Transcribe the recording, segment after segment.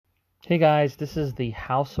Hey guys, this is the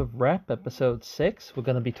House of Rep, episode 6. We're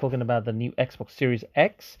going to be talking about the new Xbox Series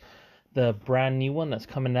X, the brand new one that's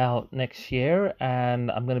coming out next year, and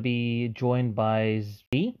I'm going to be joined by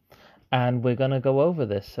Z, and we're going to go over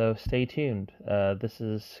this, so stay tuned. This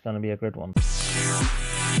is going to be a good one.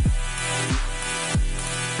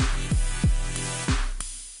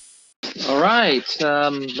 All right,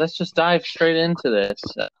 let's just dive straight into this.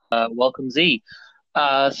 Welcome, Z.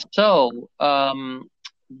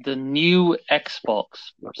 The new Xbox.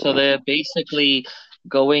 So they're basically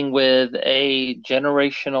going with a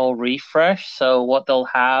generational refresh. So what they'll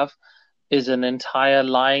have is an entire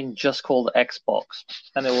line just called Xbox,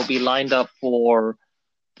 and it will be lined up for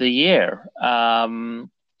the year.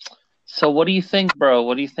 So what do you think, bro?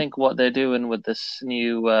 What do you think what they're doing with this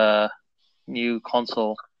new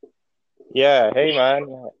console? Yeah, hey man.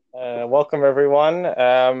 Welcome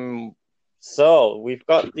everyone. So we've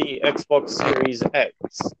got the Xbox Series X,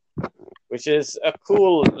 which is a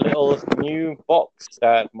cool little new box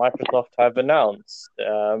that Microsoft have announced.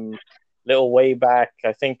 Little way back,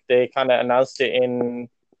 I think they kind of announced it in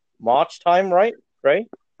March time, right? Right?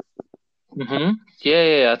 Mm-hmm.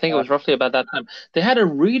 Yeah. I think it Uh, was roughly about that time. They had a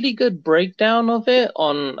really good breakdown of it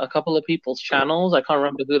on a couple of people's channels. I can't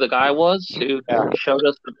remember who the guy was who yeah, showed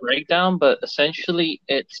us the breakdown, but essentially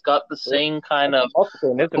it's got the it's same kind of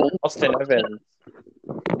Austin, isn't it? cool Austin concept. Evans.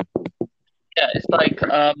 Yeah, it's like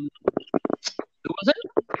who was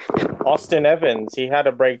it? Austin Evans. He had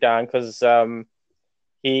a breakdown because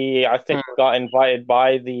he, I think, Hmm. got invited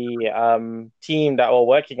by the team that were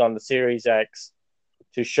working on the Series X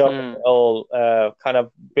to show Hmm. all kind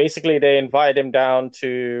of basically they invited him down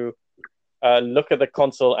to look at the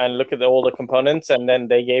console and look at all the components, and then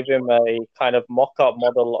they gave him a kind of mock-up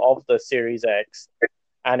model of the Series X,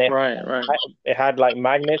 and Right. it had like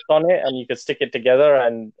magnets on it, and you could stick it together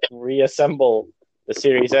and reassemble the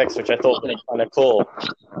Series X, which I thought was Okay. kind of cool.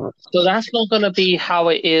 So that's not gonna be how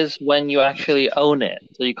it is when you actually own it.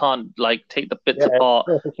 So you can't like take the bits Yeah, apart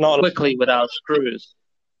it's not. quickly without screws.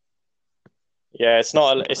 Yeah, it's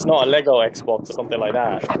not a Lego Xbox or something like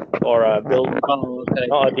that, or a build, Oh, okay.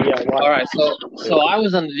 not a DIY. All right, so I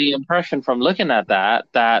was under the impression from looking at that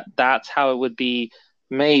that's how it would be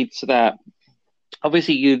made, so that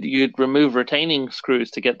obviously you'd remove retaining screws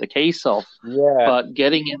to get the case off, Yeah, but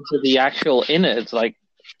getting into the actual innards, like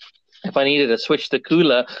if I needed to switch the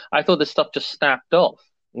cooler, I thought this stuff just snapped off.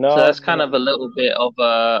 So no, that's kind of a little bit of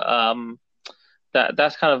a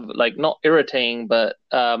that's kind of like not irritating, but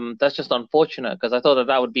that's just unfortunate because I thought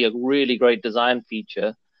that would be a really great design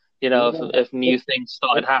feature. You know, yeah. if new things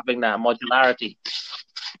started having that modularity.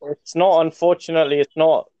 It's not, unfortunately, it's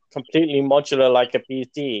not completely modular like a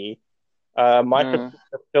PC. Microsoft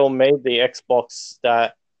Mm. still made the Xbox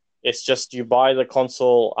that it's just you buy the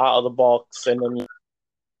console out of the box and then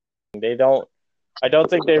they don't. I don't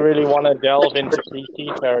think they really want to delve into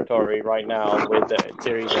PC territory right now with the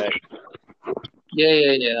Series X.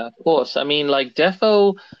 Yeah. Of course. I mean, like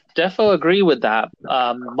Defo agree with that.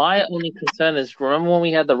 My only concern is remember when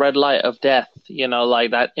we had the red light of death, you know,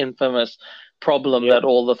 like that infamous problem Yeah, that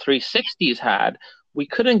all the 360s had. We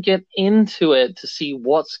couldn't get into it to see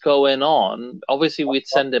what's going on. Obviously, we'd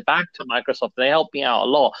send it back to Microsoft. They helped me out a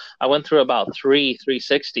lot. I went through about three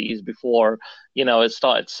 360s before, you know, it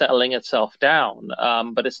started settling itself down.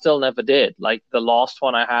 But it still never did. Like the last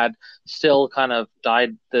one I had still kind of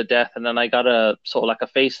died the death, and then I got a sort of like a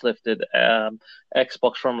facelifted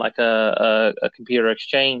Xbox from like a computer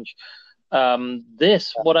exchange.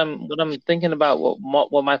 This what I'm thinking about,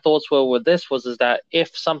 what my thoughts were with this was is that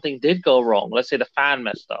if something did go wrong, let's say the fan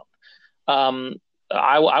messed up, um,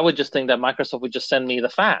 I would just think that Microsoft would just send me the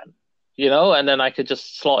fan, you know, and then I could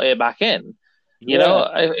just slot it back in. You yeah, know,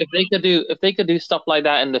 if they could do stuff like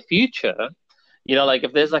that in the future, you know, like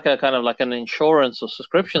if there's like a kind of like an insurance or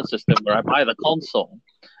subscription system where I buy the console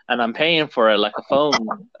and I'm paying for it like a phone,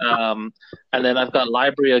 and then I've got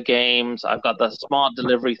library of games, I've got the smart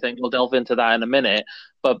delivery thing. We'll delve into that in a minute.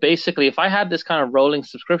 But basically, if I had this kind of rolling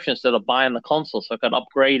subscription instead of buying the console, so I could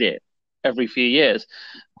upgrade it every few years,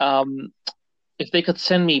 um, if they could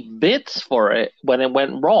send me bits for it when it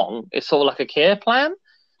went wrong, it's sort of like a care plan.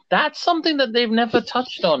 That's something that they've never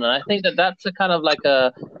touched on, and I think that that's a kind of like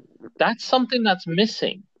a that's something that's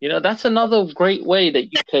missing. You know, that's another great way that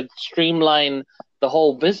you could streamline the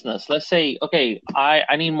whole business. Let's say, okay,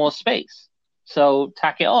 I need more space. So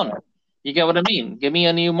tack it on. You get what I mean? Give me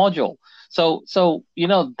a new module. So you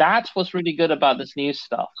know, that's what's really good about this new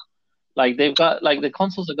stuff. Like they've got like the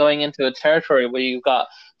consoles are going into a territory where you've got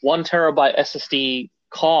 1 terabyte SSD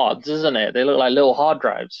cards, isn't it? They look like little hard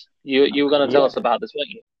drives. You were gonna tell yeah. us about this, weren't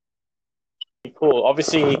you? Cool.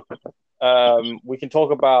 Obviously, we can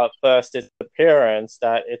talk about first its appearance.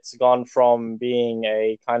 That it's gone from being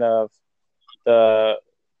a kind of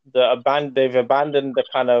they've abandoned the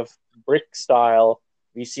kind of brick style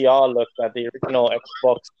VCR look that the original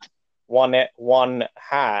Xbox One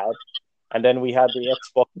had, and then we had the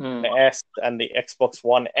Xbox One S and the Xbox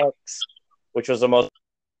One X, which was the most.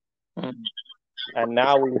 And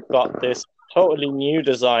now we've got this totally new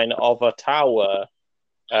design of a tower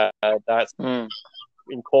that's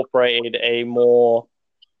incorporated a more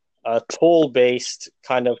tall-based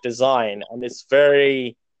kind of design, and it's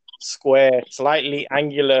very square, slightly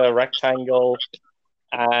angular rectangle,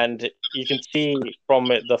 and you can see from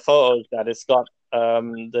the photos that it's got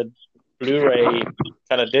the Blu-ray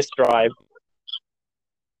kind of disc drive,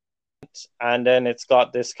 and then it's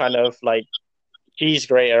got this kind of like cheese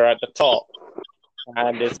grater at the top,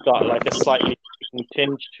 and it's got like a slightly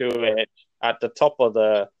tinge to it at the top of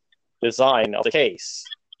the design of the case.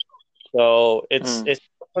 So it's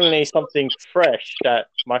definitely something fresh that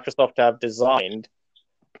Microsoft have designed.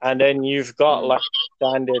 And then you've got like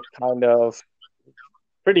standard kind of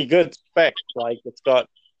pretty good specs. Like it's got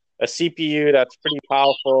a CPU that's pretty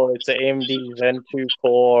powerful. It's an AMD Zen 2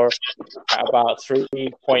 core at about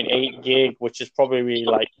 3.8 gig, which is probably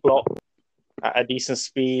like clocked at a decent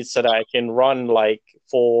speed so that I can run like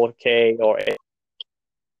 4K or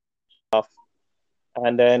stuff.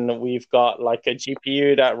 And then we've got like a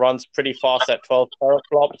GPU that runs pretty fast at 12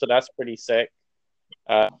 teraflops, so that's pretty sick.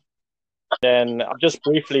 Then I've just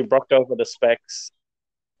briefly brushed over the specs.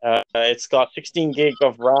 It's got 16 gig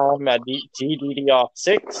of RAM at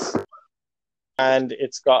GDDR6, and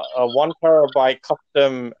it's got a 1 terabyte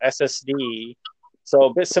custom SSD. So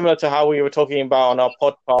a bit similar to how we were talking about on our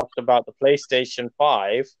podcast about the PlayStation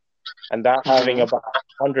 5, and that having about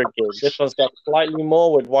 100 gig. This one's got slightly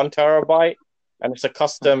more with 1 terabyte, and it's a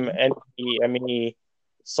custom NVMe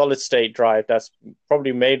solid-state drive that's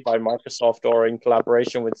probably made by Microsoft or in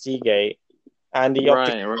collaboration with Seagate. And the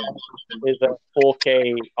optic is a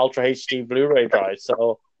 4K Ultra HD Blu-ray drive.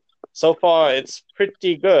 So far, it's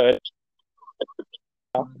pretty good.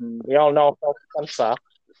 We all know Phil Spencer.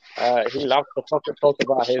 He loves to talk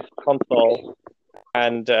about his console.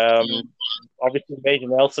 And obviously, Major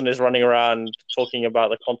Nelson is running around talking about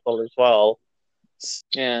the console as well.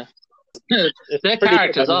 Yeah. They're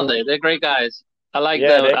characters, aren't they? They're great guys. I like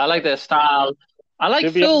their style. I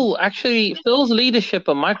like Phil. Actually, Phil's leadership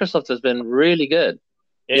of Microsoft has been really good.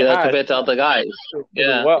 Compared to other guys.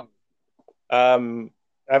 Yeah. Well,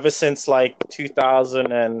 ever since like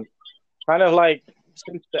 2000 and kind of like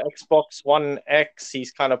since the Xbox One X,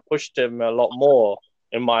 he's kind of pushed him a lot more,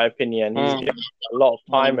 in my opinion. He's given a lot of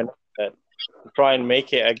time and effort to try and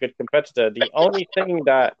make it a good competitor. The only thing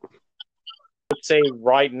that I would say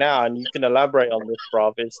right now, and you can elaborate on this,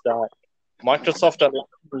 Rob, is that Microsoft are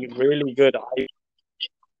really good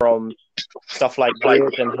from stuff like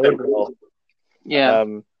Gears and Halo,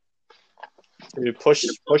 to push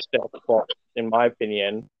the Xbox, in my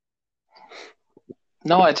opinion.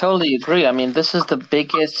 No, I totally agree. I mean, this is the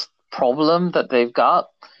biggest problem that they've got.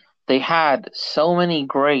 They had so many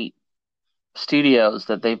great studios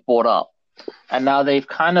that they've bought up, and now they've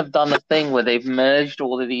kind of done a thing where they've merged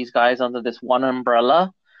all of these guys under this one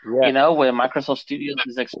umbrella, where Microsoft Studios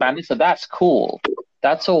is expanding. So that's cool.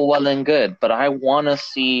 That's all well and good, but I want to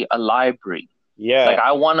see a library. Yeah. Like,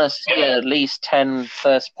 I want to see at least 10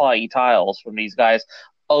 first-party titles from these guys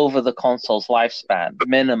over the console's lifespan,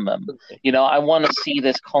 minimum. I want to see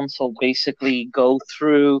this console basically go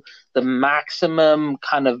through the maximum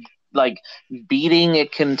kind of, like, beating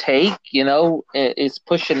it can take, It's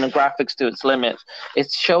pushing the graphics to its limits.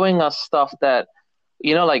 It's showing us stuff that,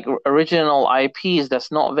 like original IPs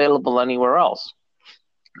that's not available anywhere else.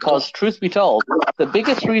 Because, truth be told, the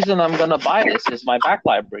biggest reason I'm going to buy this is my back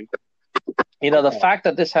library. The fact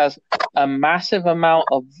that this has a massive amount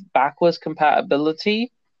of backwards compatibility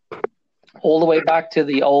all the way back to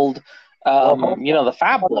the old, the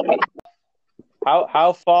Fab Boy.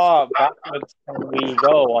 How far backwards can we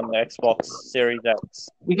go on the Xbox Series X?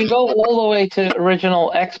 We can go all the way to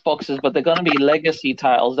original Xboxes, but they're going to be legacy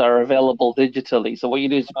titles that are available digitally. So what you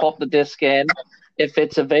do is pop the disc in. If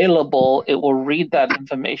it's available, it will read that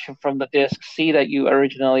information from the disc, see that you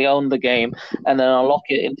originally owned the game, and then unlock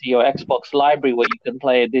it into your Xbox library where you can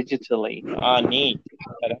play it digitally. Neat.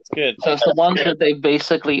 Yeah, that's good. So it's the ones that they've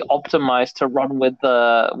basically optimized to run with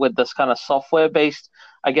this kind of software-based,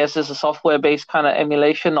 I guess it's a software-based kind of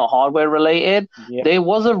emulation or hardware-related. Yeah. There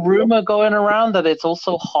was a rumor going around that it's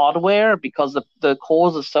also hardware because the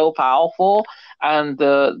cores are so powerful and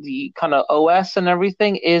the kind of OS and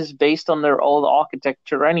everything is based on their old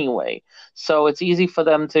architecture anyway. So it's easy for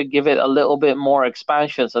them to give it a little bit more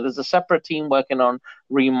expansion. So there's a separate team working on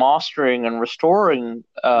remastering and restoring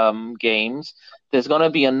games. There's going to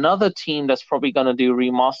be another team that's probably going to do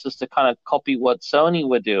remasters to kind of copy what Sony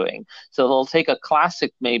were doing. So they'll take a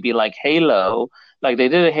classic, maybe like Halo, like they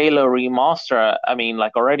did a Halo remaster, I mean,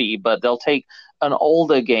 like already, but they'll take an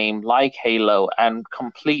older game like Halo and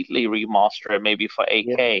completely remaster it, maybe for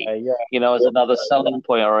 8K, as another selling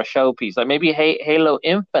point or a showpiece. Like maybe Halo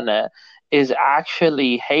Infinite is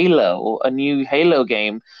actually Halo, a new Halo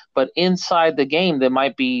game, but inside the game there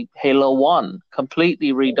might be Halo 1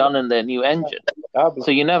 completely redone in their new engine.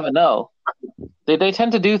 So you never know. They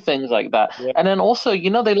tend to do things like that. Yeah. And then also,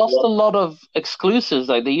 they lost a lot of exclusives.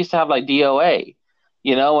 Like they used to have like DOA,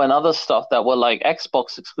 and other stuff that were like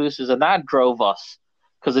Xbox exclusives, and that drove us.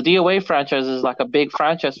 Because the DOA franchise is like a big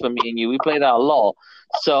franchise for me and you. We played that a lot.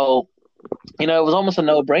 So, it was almost a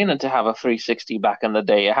no-brainer to have a 360 back in the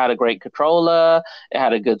day. It had a great controller. It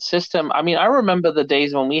had a good system. I mean, I remember the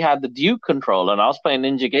days when we had the Duke controller and I was playing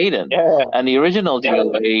Ninja Gaiden and the original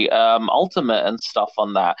DOA Ultimate and stuff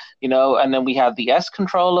on that, and then we had the S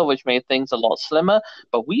controller, which made things a lot slimmer.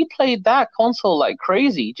 But we played that console like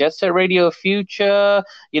crazy. Jet Set Radio Future,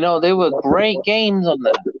 they were great games on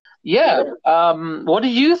that. Yeah. What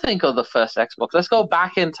did you think of the first Xbox? Let's go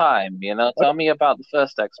back in time, Tell me about the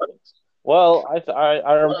first Xbox. Well,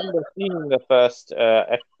 I remember seeing the first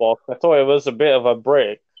Xbox. I thought it was a bit of a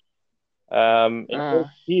brick. It was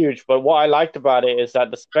huge, but what I liked about it is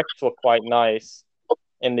that the specs were quite nice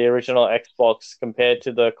in the original Xbox compared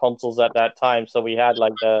to the consoles at that time. So we had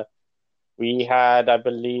I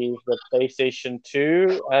believe, the PlayStation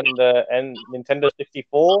 2 and Nintendo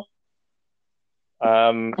 64.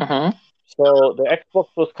 So the Xbox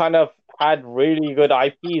was had really good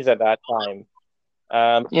IPs at that time.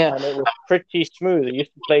 And it was pretty smooth. It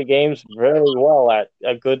used to play games very well at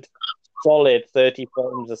a good solid 30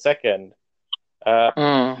 frames a second.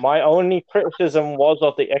 My only criticism was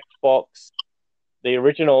of the Xbox, the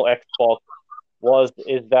original Xbox,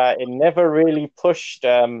 is that it never really pushed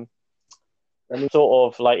any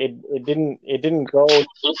sort of like it didn't go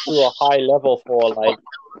to a high level for like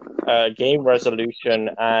game resolution,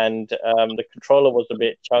 and the controller was a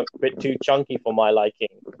bit too chunky for my liking.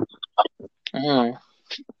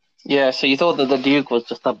 Yeah, so you thought that the Duke was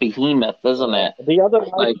just a behemoth, isn't it? The other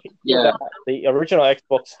that the original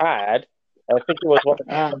Xbox had, I think it was one of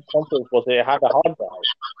the consoles, was it had a hard drive.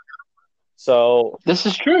 So this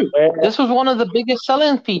is true. This was one of the biggest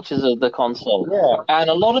selling features of the console. Yeah. And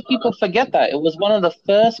a lot of people forget that. It was one of the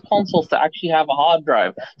first consoles to actually have a hard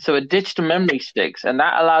drive. So it ditched the memory sticks, and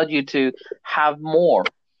that allowed you to have more,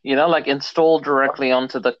 like installed directly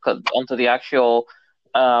onto the actual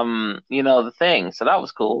the thing. So that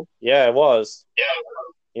was cool. Yeah, it was.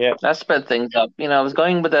 Yeah. That sped things up. I was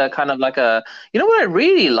going with a kind of like a, what I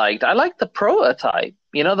really liked? I liked the prototype.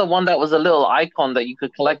 The one that was a little icon that you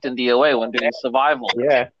could collect in DOA when doing survival.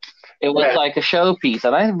 Yeah. It was like a showpiece,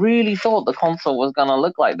 and I really thought the console was going to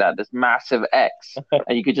look like that, this massive X,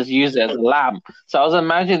 and you could just use it as a lamp. So I was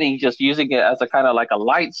imagining just using it as a kind of like a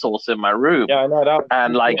light source in my room. Yeah, I know that.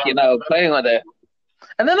 And playing with it.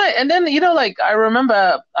 And then I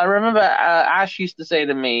remember Ash used to say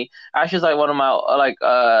to me, Ash is like one of my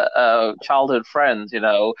childhood friends,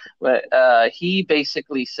 where he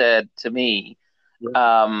basically said to me, he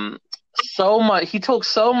talked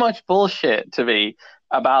so much bullshit to me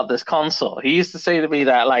about this console. He used to say to me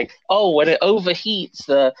that when it overheats,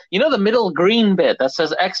 the middle green bit that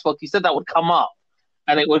says Xbox, he said that would come up.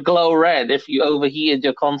 And it would glow red if you overheated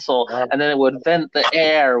your console, and then it would vent the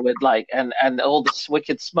air with and all this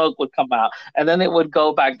wicked smoke would come out, and then it would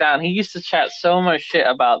go back down. He used to chat so much shit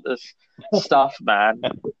about this stuff, man.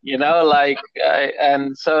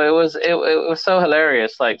 And so it was so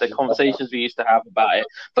hilarious, like the conversations we used to have about it.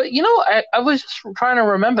 But I was just trying to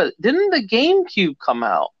remember, didn't the GameCube come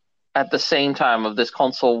out at the same time of this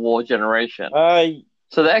console war generation?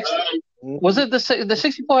 So was it the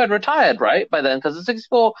 64 had retired, right, by then? Because the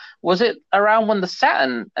 64, was it around when the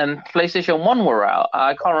Saturn and PlayStation 1 were out?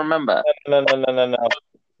 I can't remember.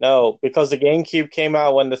 No, because the GameCube came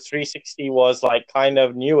out when the 360 was kind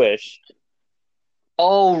of newish.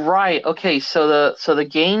 Oh, right. Okay, so the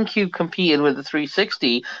GameCube competed with the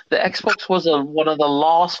 360. The Xbox was one of the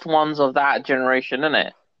last ones of that generation, isn't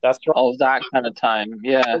it? That's right. Of that kind of time,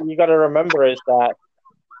 yeah. What you got to remember is that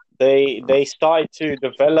they started to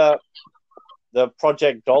develop the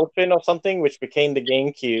Project Dolphin or something, which became the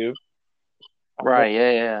GameCube. Right,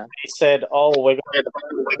 yeah. They said, we're going to get a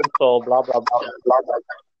console, blah, blah, blah, blah, blah.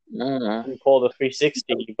 Mm. called the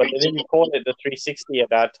 360, but they didn't call it the 360 at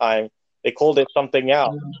that time. They called it something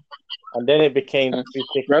else, and then it became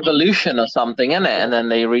 360. Revolution or something, innit? And then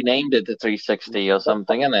they renamed it to 360 or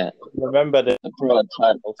something, innit? Remember the The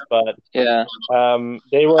prototype. but Yeah.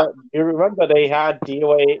 they were. You remember they had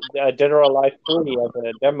DOA Dead or Alive 3 as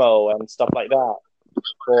a demo and stuff like that.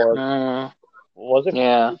 For was it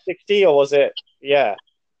Yeah. 360 or was it? Yeah.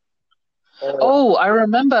 Oh, I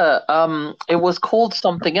remember. It was called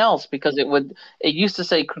something else because it used to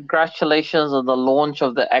say congratulations on the launch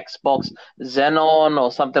of the Xbox Xenon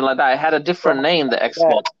or something like that. It had a different name, the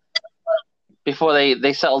Xbox, before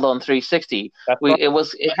they settled on 360.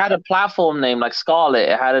 It had a platform name like Scarlet.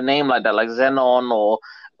 It had a name like that, like Xenon or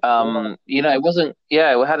it wasn't.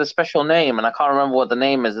 Yeah, it had a special name, and I can't remember what the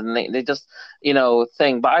name is. And they just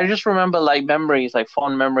thing. But I just remember like memories, like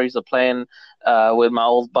fond memories of playing with my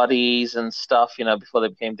old buddies and stuff. Before they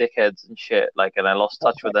became dickheads and shit. Like, and I lost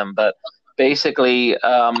touch with them. But basically,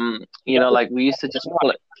 like we used to just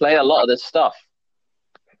play a lot of this stuff.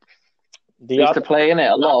 We used to play in it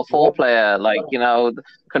a lot of 4-player, like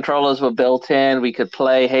controllers were built in. We could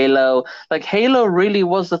play Halo. Like Halo really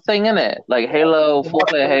was the thing in it. Like Halo,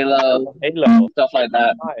 4-player Halo, stuff like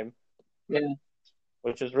that. Yeah,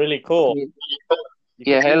 which is really cool.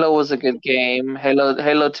 Yeah, Halo was a good game.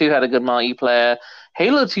 Halo 2 had a good multiplayer.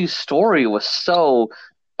 Halo 2's story was so.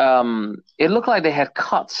 It looked like they had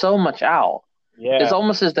cut so much out. Yeah, it's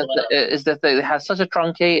almost as that they had such a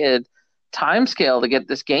truncated time scale to get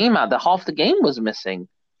this game out that half the game was missing.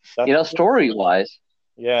 Story wise.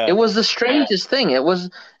 Yeah, it was the strangest thing. It was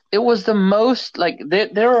the most like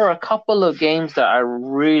there are a couple of games that I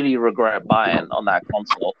really regret buying on that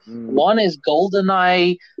console. One is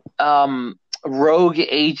GoldenEye Rogue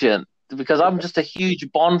Agent, because I'm just a huge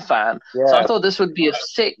Bond fan. So I thought this would be a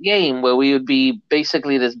sick game where we would be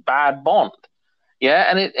basically this bad Bond. Yeah,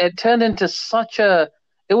 and it turned into such a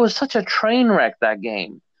train wreck, that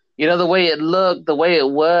game. The way it looked, the way it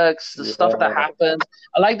works, the stuff that happens.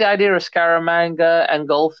 I like the idea of Scaramanga and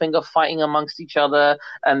Goldfinger fighting amongst each other,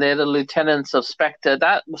 and they're the lieutenants of Spectre.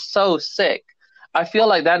 That was so sick. I feel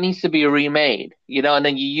like that needs to be remade, and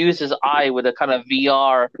then you use his eye with a kind of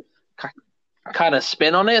VR kind of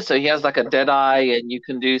spin on it. So he has like a dead eye, and you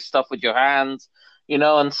can do stuff with your hands,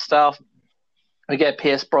 and stuff. We get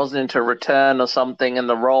Pierce Brosnan to return or something in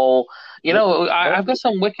the role. I've got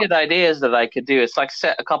some wicked ideas that I could do. It's like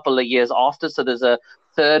set a couple of years after, so there's a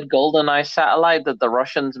third GoldenEye satellite that the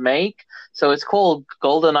Russians make. So it's called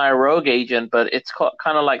GoldenEye Rogue Agent, but it's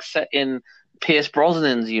kind of like set in Pierce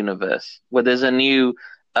Brosnan's universe, where there's a new,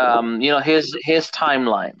 his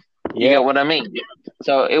timeline. You get what I mean?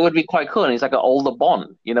 So it would be quite cool. And he's like an older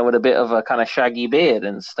Bond, with a bit of a kind of shaggy beard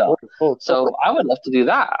and stuff. So I would love to do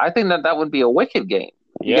that. I think that would be a wicked game.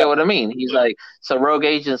 You get what I mean? He's like, so Rogue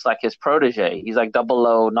Agent's like his protege. He's like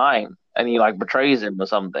 009, and he like betrays him or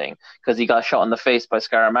something because he got shot in the face by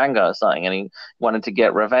Scaramanga or something, and he wanted to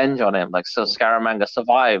get revenge on him. Like, so Scaramanga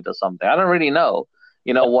survived or something. I don't really know.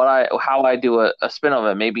 How I do a spin of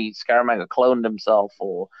it. Maybe Scaramanga cloned himself,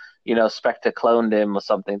 or Spectre cloned him or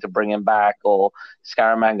something to bring him back, or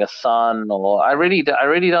Scaramanga's son, or I really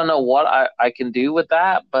don't know what I can do with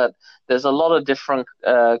that, but there's a lot of different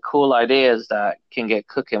cool ideas that can get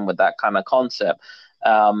cooking with that kind of concept.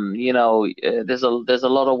 There's a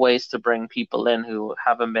lot of ways to bring people in who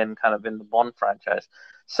haven't been kind of in the Bond franchise.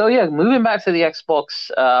 So yeah, moving back to the Xbox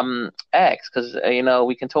X, because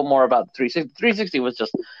we can talk more about the 360. 360 was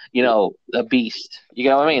just a beast. You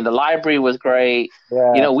know what I mean? The library was great.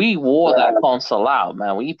 Yeah. We wore that console out,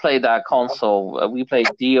 man. We played that console. We played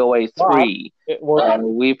DOA 3.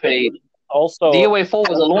 We played also DOA 4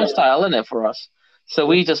 was a launch title, isn't it, for us? So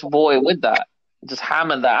we just bought it with that, just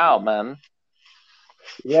hammered that out, man.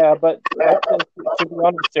 Yeah, but to be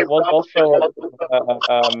honest, it was also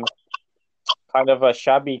kind of a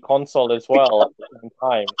shabby console as well at the same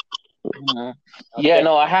time. Mm-hmm. Yeah,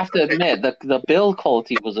 no, I have to admit the build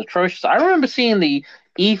quality was atrocious. I remember seeing the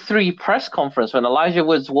E3 press conference when Elijah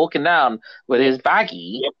Wood's walking down with his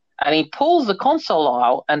baggie, and he pulls the console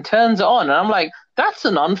out and turns it on, and I'm like, that's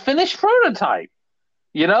an unfinished prototype,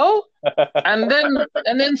 and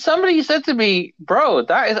then somebody said to me, bro,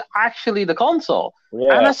 that is actually the console.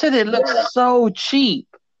 And I said, it looks so cheap.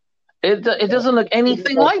 It doesn't look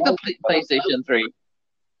anything like the PlayStation 3.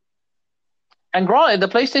 And granted, the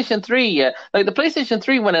PlayStation 3, like the PlayStation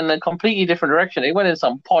 3 went in a completely different direction. It went in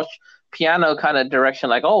some posh piano kind of direction,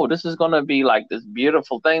 like, oh, this is going to be like this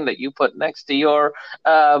beautiful thing that you put next to your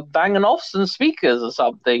Bang & Olufsen speakers or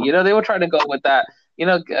something. They were trying to go with that,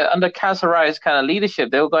 under Kaz Hirai's kind of leadership,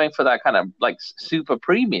 they were going for that kind of like super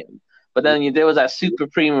premium. But then there was that super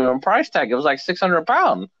premium price tag. It was like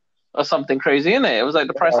 £600. or something crazy in it. It was like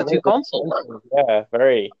the price of two consoles. Yeah,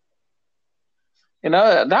 very. You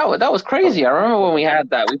know, that was crazy. I remember when we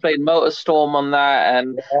had that. We played MotorStorm on that,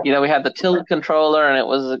 and Yeah. we had the tilt controller, and it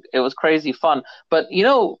was crazy fun. But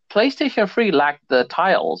PlayStation 3 lacked the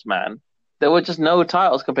tiles, man. There were just no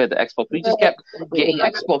tiles compared to Xbox. We just kept getting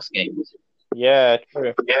Xbox games. Yeah,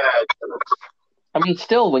 true. I mean,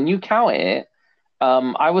 still, when you count it,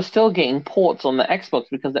 I was still getting ports on the Xbox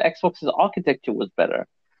because the Xbox's architecture was better.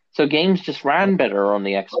 So games just ran better on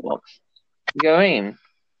the Xbox. You know what I mean?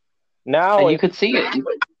 Now And you could see it.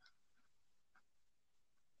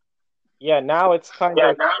 now it's kind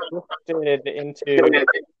of shifted into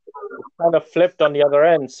kind of flipped on the other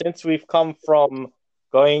end since we've come from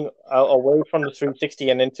going away from the 360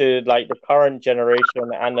 and into like the current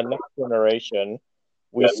generation and the next generation.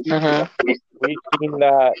 We've seen that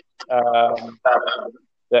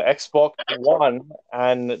the Xbox One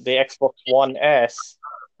and the Xbox One S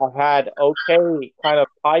have had okay kind of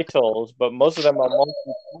titles, but most of them are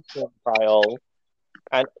multi-platform titles.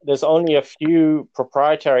 And there's only a few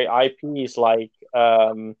proprietary IPs like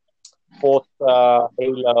Forza,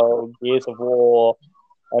 Halo, Gears of War,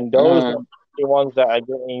 and those are the ones that are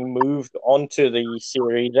getting moved onto the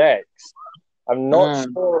Series X. I'm not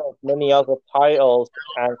sure of many other titles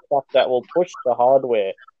and stuff that will push the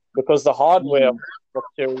hardware because the hardware of the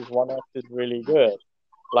Series 1X is really good.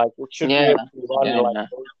 Like it should be able to run like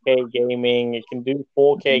 8K gaming. It can do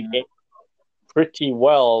 4K gaming pretty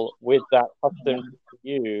well with that custom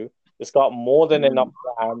GPU. It's got more than enough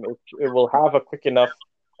RAM. It will have a quick enough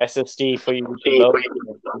SSD for you to load it.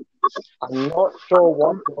 I'm not sure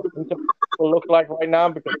what the interface will look like right now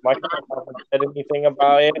because Microsoft hasn't said anything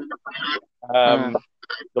about it.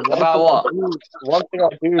 About what? One thing I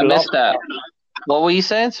do I love missed that. What were you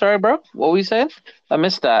saying? Sorry, bro. What were you saying? I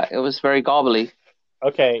missed that. It was very gobbly.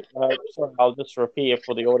 Okay, so I'll just repeat it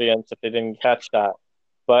for the audience if they didn't catch that.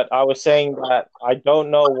 But I was saying that I don't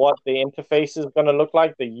know what the interface is going to look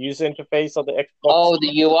like, the user interface of the Xbox. Oh,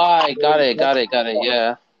 the UI. Got it.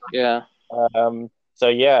 Yeah. So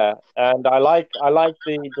yeah, and I like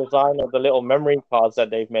the design of the little memory cards that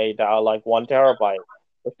they've made that are like 1 terabyte.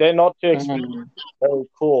 If they're not too expensive, very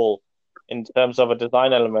cool in terms of a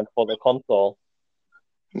design element for the console.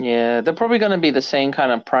 Yeah, they're probably going to be the same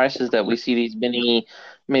kind of prices that we see these mini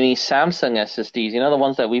Samsung SSDs. The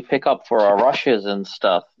ones that we pick up for our rushes and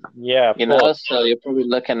stuff. Yeah, so you're probably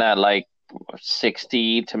looking at like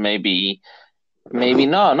 60 to maybe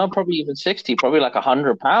not probably even 60, probably like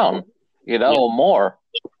 £100, or more.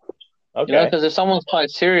 Okay. Because if someone's quite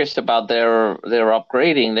serious about their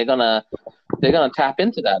upgrading, they're gonna tap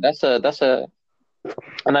into that. That's a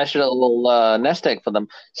nice little nest egg for them.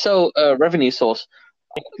 So revenue source.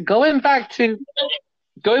 Going back to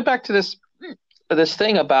this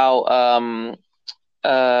thing about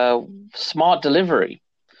smart delivery.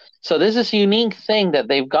 So there's this unique thing that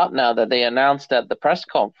they've got now that they announced at the press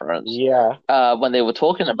conference. Yeah. When they were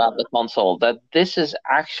talking about the console, that this is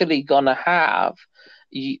actually gonna have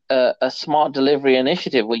a smart delivery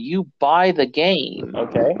initiative where you buy the game,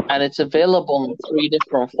 and it's available in 3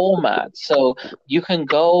 different formats. So you can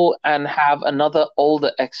go and have another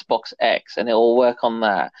older Xbox X, and it will work on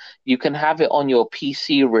that. You can have it on your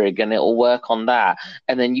PC rig, and it will work on that.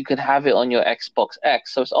 And then you can have it on your Xbox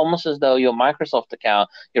X. So it's almost as though your Microsoft account,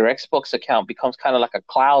 your Xbox account, becomes kind of like a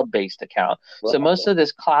cloud-based account. Right. So most of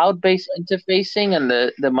this cloud-based interfacing and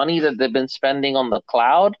the money that they've been spending on the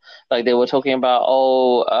cloud, like they were talking about,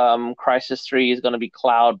 Crysis 3 is going to be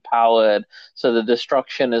cloud powered, so the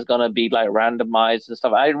destruction is going to be like randomized and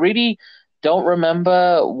stuff. I really don't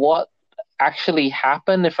remember what actually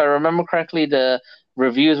happened. If I remember correctly, the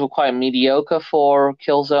reviews were quite mediocre for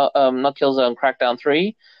Crackdown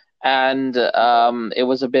 3, and it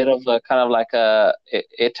was a bit of a kind of like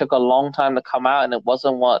it took a long time to come out, and it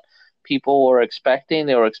wasn't what people were expecting.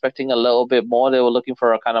 They were expecting a little bit more. They were looking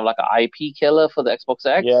for a kind of like an IP killer for the Xbox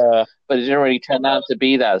X, but it didn't really turn out to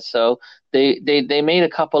be that. So they made a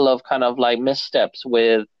couple of kind of like missteps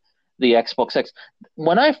with the Xbox X.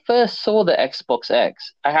 When I first saw the Xbox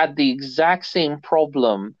X, I had the exact same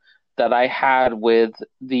problem that I had with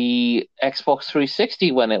the Xbox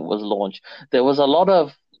 360 when it was launched. There was a lot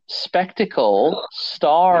of spectacle,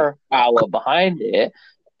 star power behind it.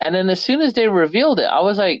 And then as soon as they revealed it, I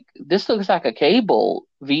was like, this looks like a cable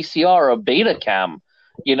VCR or Betacam,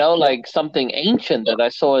 like something ancient that I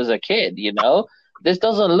saw as a kid, This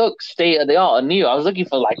doesn't look state-of-the-art or new. I was looking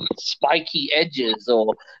for like spiky edges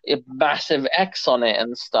or a massive X on it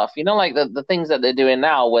and stuff. Like the things that they're doing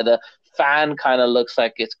now where the fan kind of looks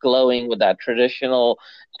like it's glowing with that traditional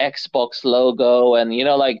Xbox logo. And,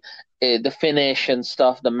 like the finish and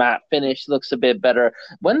stuff, the matte finish looks a bit better.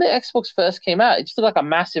 When the Xbox first came out, it just looked like a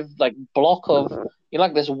massive like block of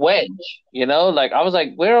like this wedge, like I was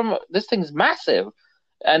like, this thing's massive.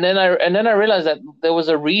 And then I realized that there was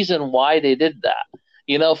a reason why they did that.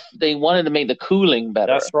 They wanted to make the cooling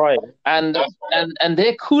better. That's right. And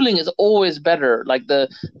their cooling is always better. Like the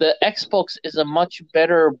Xbox is a much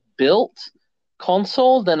better built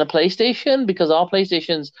console than a PlayStation, because our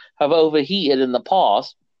PlayStations have overheated in the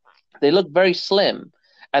past. They look very slim,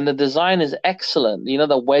 and the design is excellent.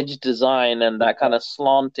 The wedge design and that kind of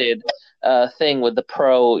slanted thing with the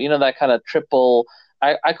Pro. That kind of triple.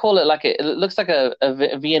 I call it like it looks like a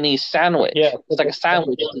Viennese sandwich. Yeah, it's like a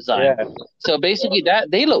sandwich design. Yeah. So basically, that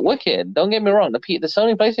they look wicked. Don't get me wrong. The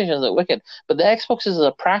Sony PlayStations look wicked, but the Xboxes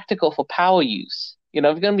are practical for power use. If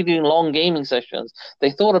you're going to be doing long gaming sessions,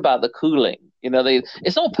 they thought about the cooling.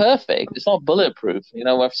 It's not perfect. It's not bulletproof.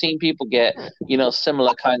 I've seen people get,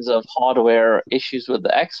 similar kinds of hardware issues with the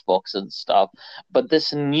Xbox and stuff. But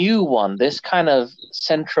this new one, this kind of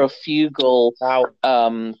centrifugal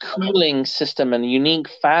cooling system and unique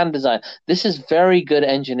fan design, this is very good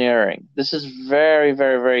engineering. This is very,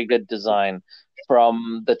 very, very good design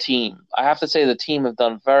from the team. I have to say the team have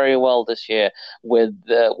done very well this year with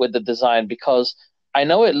the design, because I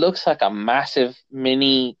know it looks like a massive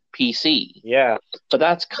mini PC. Yeah. But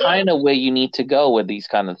that's kind of where you need to go with these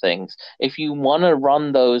kind of things. If you want to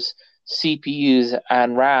run those CPUs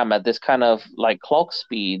and RAM at this kind of like clock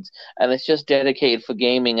speeds, and it's just dedicated for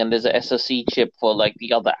gaming, and there's a SoC chip for like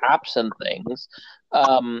the other apps and things,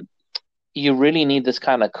 you really need this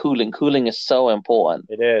kind of cooling. Cooling is so important.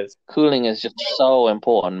 It is. Cooling is just so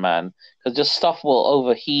important, man, because just stuff will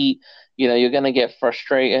overheat. You're going to get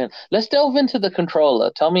frustrated. Let's delve into the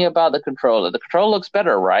controller. Tell me about the controller. The controller looks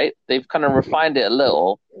better, right? They've kind of refined it a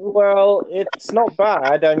little. Well, it's not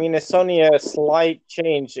bad. I mean, it's only a slight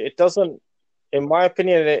change. It doesn't, in my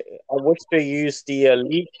opinion, I wish they used the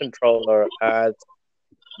Elite controller as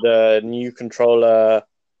the new controller.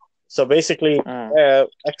 So basically,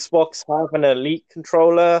 Xbox have an Elite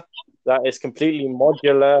controller that is completely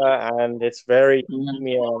modular, and it's very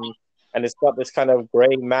premium. And it's got this kind of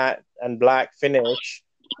gray matte and black finish.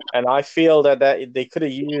 And I feel that they could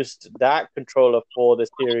have used that controller for the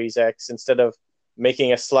Series X instead of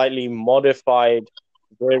making a slightly modified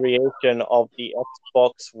variation of the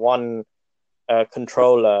Xbox One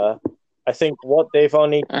controller. I think what they've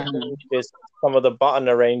only changed is some of the button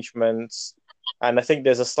arrangements. And I think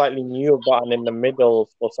there's a slightly newer button in the middle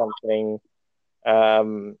for something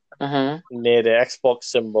near the Xbox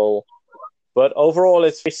symbol. But overall,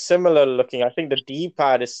 it's very similar looking. I think the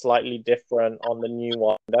D-pad is slightly different on the new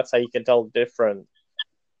one. That's how you can tell the difference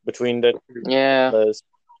between the two controllers.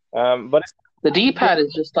 But the D-pad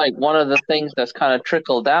is just like one of the things that's kind of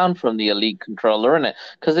trickled down from the Elite controller, isn't it?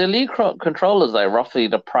 Because the Elite controller is like roughly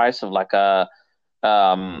the price of like a,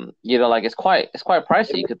 like it's quite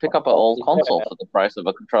pricey. You could pick up an old console for the price of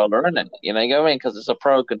a controller, isn't it? You know what I mean? Because it's a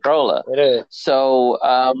pro controller. It is. So,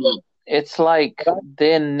 it's like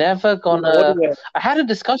they're never gonna. I had a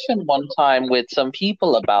discussion one time with some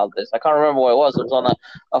people about this. I can't remember what it was. It was on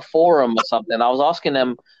a forum or something. I was asking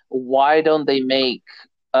them, why don't they make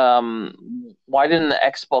why didn't the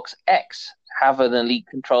Xbox X have an Elite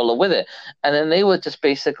controller with it? And then they were just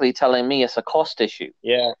basically telling me it's a cost issue.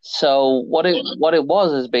 Yeah. So what it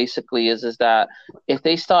was is basically is that if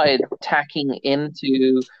they started tacking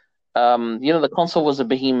into the console was a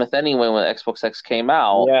behemoth anyway when Xbox X came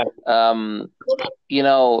out. Yeah.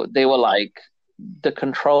 They were like, the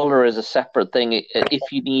controller is a separate thing if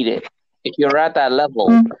you need it. If you're at that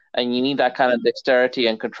level and you need that kind of dexterity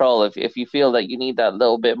and control, if you feel that you need that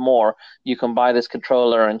little bit more, you can buy this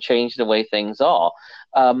controller and change the way things are.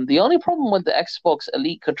 The only problem with the Xbox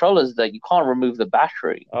Elite controller is that you can't remove the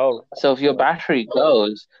battery. Oh. So if your battery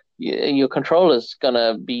goes, your controller's going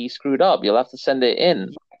to be screwed up. You'll have to send it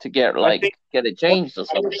in to get it changed or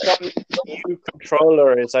something. New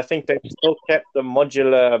controller is, I think they've still kept the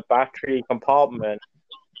modular battery compartment,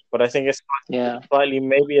 but I think it's slightly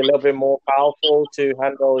maybe a little bit more powerful to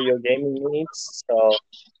handle your gaming needs. So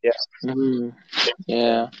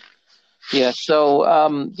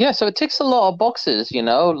so it ticks a lot of boxes, it's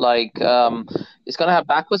going to have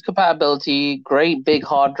backwards compatibility, great big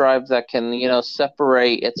hard drive that can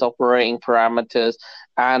separate its operating parameters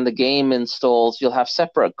and the game installs. You'll have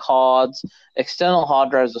separate cards. External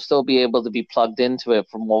hard drives will still be able to be plugged into it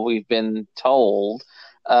from what we've been told.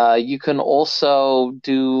 You can also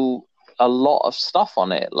do a lot of stuff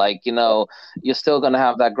on it. You're still going to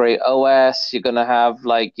have that great OS. You're going to have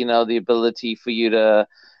the ability for you to,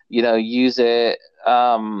 use it.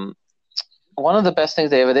 One of the best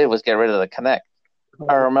things they ever did was get rid of the Kinect.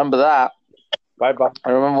 I remember that. Bye bye.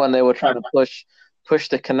 I remember when they were trying to push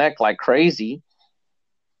the Kinect like crazy,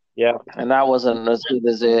 Yeah. and that wasn't as good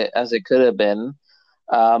as it could have been.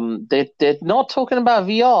 They're not talking about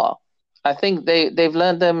VR. I think they've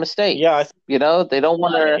learned their mistake. Yeah. You know, they don't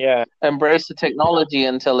want to Yeah. embrace the technology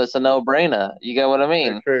until it's a no-brainer. You get what I True.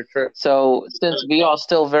 mean? True. True. So since VR is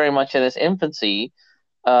still very much in its infancy,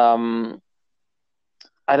 um,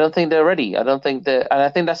 I don't think they're ready. I don't think that, and I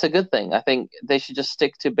think that's a good thing. I think they should just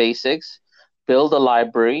stick to basics, build a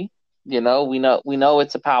library. You know, we know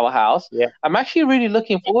it's a powerhouse. Yeah. I'm actually really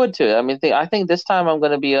looking forward to it. I mean, I think this time I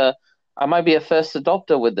might be a first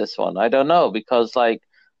adopter with this one. I don't know because like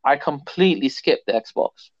I completely skipped the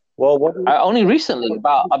Xbox. Well, what? I only recently,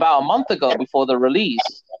 about a month ago, before the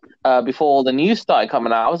release, before all the news started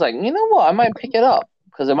coming out, I was like, you know what, I might pick it up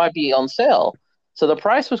because it might be on sale. So the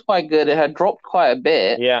price was quite good. It had dropped quite a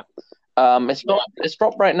bit. Yeah. It's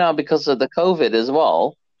dropped right now because of the COVID as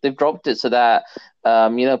well. They've dropped it so that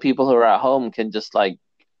people who are at home can just like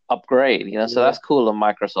upgrade. So Yeah. that's cool of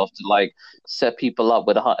Microsoft to like set people up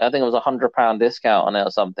with I think it was £100 discount on it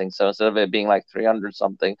or something. So instead of it being like 300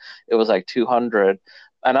 something, it was like 200,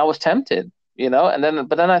 and I was tempted. But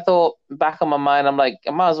then I thought back on my mind, I'm like,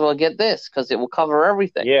 I might as well get this because it will cover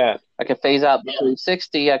everything. Yeah. I can phase out the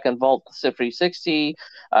 360. I can vault the 360.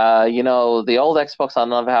 The old Xbox I'll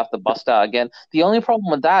never have to bust out again. The only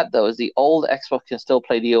problem with that, though, is the old Xbox can still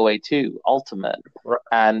play DOA 2 Ultimate Right.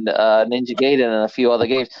 and Ninja Gaiden and a few other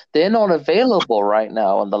games. They're not available right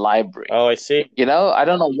now in the library. Oh, I see. I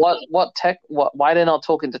don't know why they're not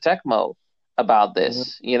talking to Tecmo about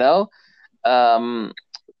this.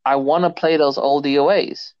 I want to play those old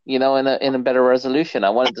DOAs, in a better resolution. I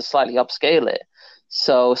wanted to slightly upscale it.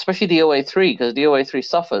 So, especially DOA 3, because DOA 3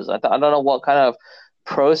 suffers. I don't know what kind of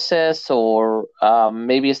process or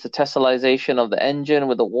maybe it's the tessellization of the engine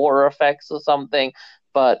with the water effects or something,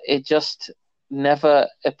 but it just never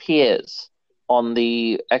appears on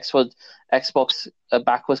the Xbox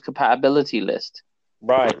backwards compatibility list.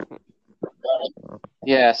 Right.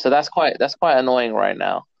 Yeah, so that's quite annoying right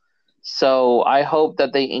now. So I hope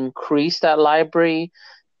that they increase that library.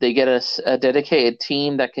 They get a dedicated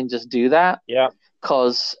team that can just do that. Yeah.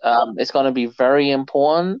 Because it's going to be very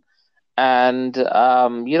important. And, I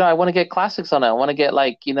want to get classics on it. I want to get,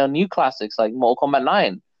 new classics like Mortal Kombat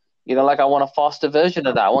 9. I want a faster version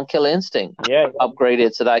of that. I want Killer Instinct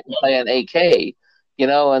upgraded so that I can play in 8K,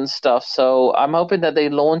 and stuff. So I'm hoping that they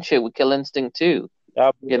launch it with Killer Instinct 2.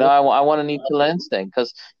 I want a new Killer Instinct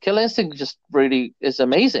because Killer Instinct just really is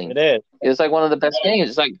amazing. It is. It's like one of the best games.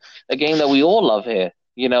 It's like a game that we all love here,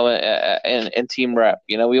 in Team Rep.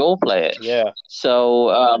 We all play it. Yeah. So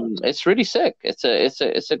it's really sick. It's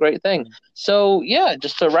a great thing. So yeah,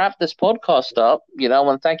 just to wrap this podcast up, I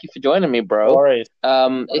want to thank you for joining me, bro. No worries.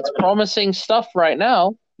 It's promising stuff right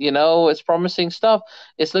now. It's promising stuff.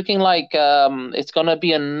 It's looking like it's gonna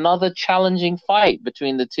be another challenging fight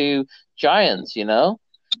between the two giants.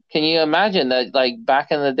 Can you imagine that? Like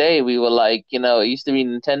back in the day, we were like, it used to be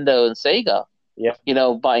Nintendo and Sega. Yeah.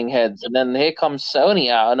 Butting heads, and then here comes Sony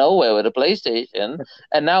out of nowhere with a PlayStation,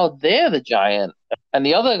 and now they're the giant, and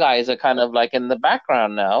the other guys are kind of like in the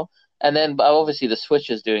background now. And then obviously the Switch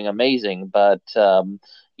is doing amazing, but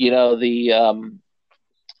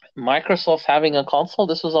Microsoft having a console,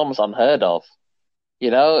 this was almost unheard of.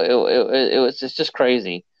 It's just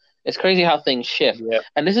crazy. It's crazy how things shift. Yeah.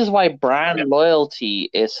 And this is why brand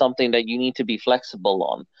loyalty is something that you need to be flexible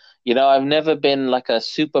on. I've never been like a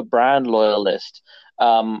super brand loyalist.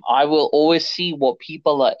 I will always see what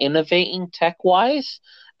people are innovating tech-wise,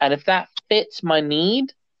 and if that fits my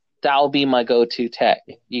need, that'll be my go-to tech.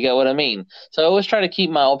 You get what I mean? So I always try to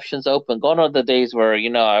keep my options open. Gone are the days where,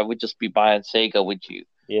 I would just be buying Sega with you.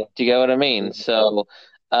 Yeah. Do you get what I mean? So,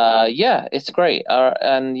 yeah, it's great.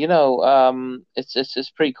 And,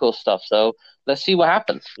 it's pretty cool stuff. So let's see what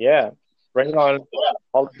happens. Yeah. Bring on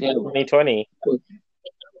 2020.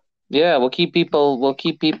 Yeah, we'll keep people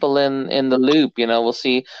in the loop, We'll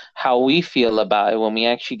see how we feel about it when we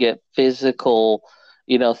actually get physical,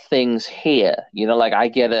 things here. Like I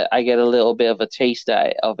get a little bit of a taste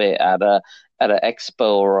of it at an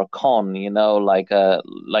expo or a con, I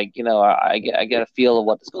get a feel of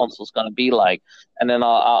what this console's going to be like, and then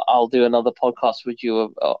I'll do another podcast with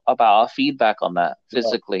you about our feedback on that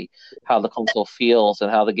physically, how the console feels and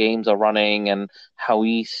how the games are running and how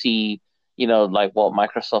we see like what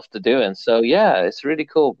Microsoft are doing. So yeah, it's really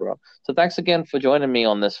cool, bro. So thanks again for joining me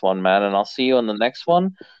on this one, man, and I'll see you on the next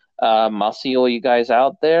one. I'll see all you guys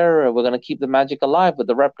out there. We're going to keep the magic alive with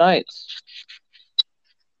the Rep Nights.